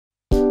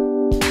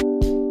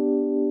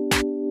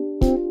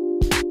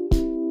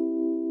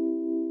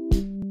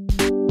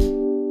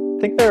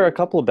think there are a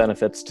couple of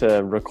benefits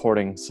to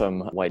recording some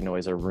white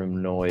noise or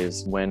room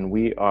noise when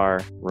we are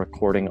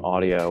recording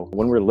audio.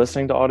 When we're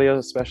listening to audio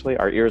especially,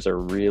 our ears are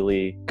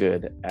really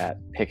good at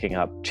picking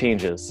up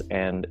changes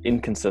and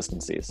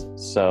inconsistencies.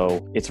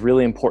 So it's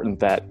really important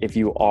that if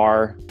you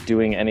are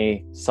doing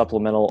any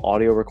supplemental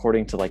audio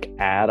recording to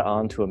add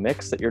on to a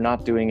mix, that you're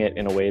not doing it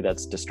in a way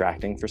that's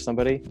distracting for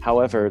somebody.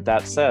 However,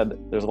 that said,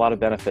 there's a lot of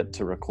benefit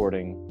to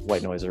recording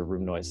white noise or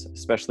room noise,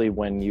 especially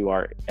when you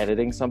are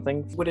editing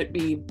something. Would it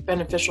be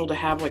beneficial to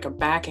have a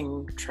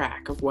backing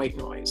track of white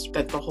noise,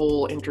 that the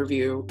whole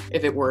interview,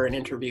 if it were an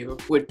interview,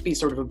 would be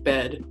sort of a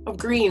bed of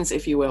greens,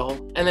 if you will,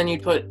 and then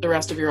you'd put the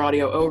rest of your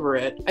audio over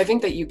it? I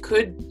think that you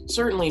could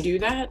certainly do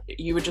that.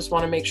 You would just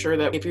want to make sure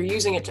that if you're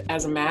using it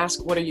as a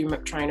mask, what are you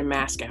trying to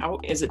mask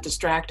out? Is it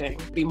distracting?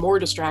 Be more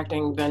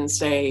distracting than,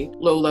 say,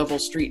 low-level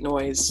street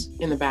noise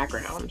in the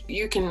background.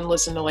 You can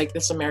listen to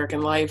This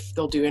American Life,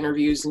 they'll do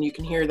interviews, and you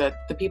can hear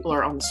that the people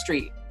are on the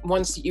street.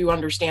 Once you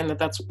understand that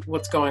that's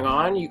what's going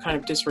on, you kind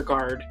of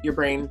disregard. Your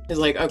brain is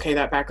okay,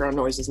 that background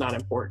noise is not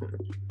important.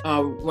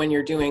 When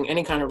you're doing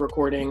any kind of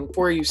recording,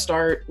 before you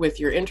start with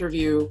your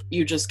interview,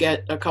 you just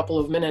get a couple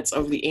of minutes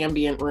of the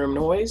ambient room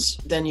noise.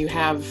 Then you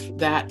have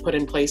that put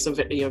in place of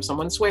if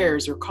someone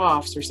swears or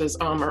coughs or says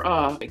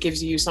or it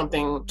gives you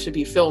something to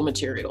be fill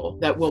material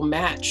that will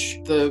match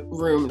the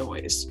room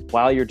noise.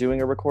 While you're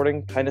doing a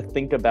recording, kind of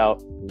think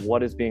about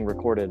what is being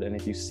recorded. And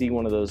if you see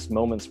one of those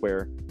moments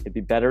where it'd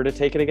be better to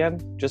take it again,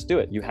 just do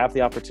it. You have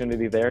the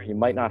opportunity there. You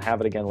might not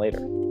have it again later.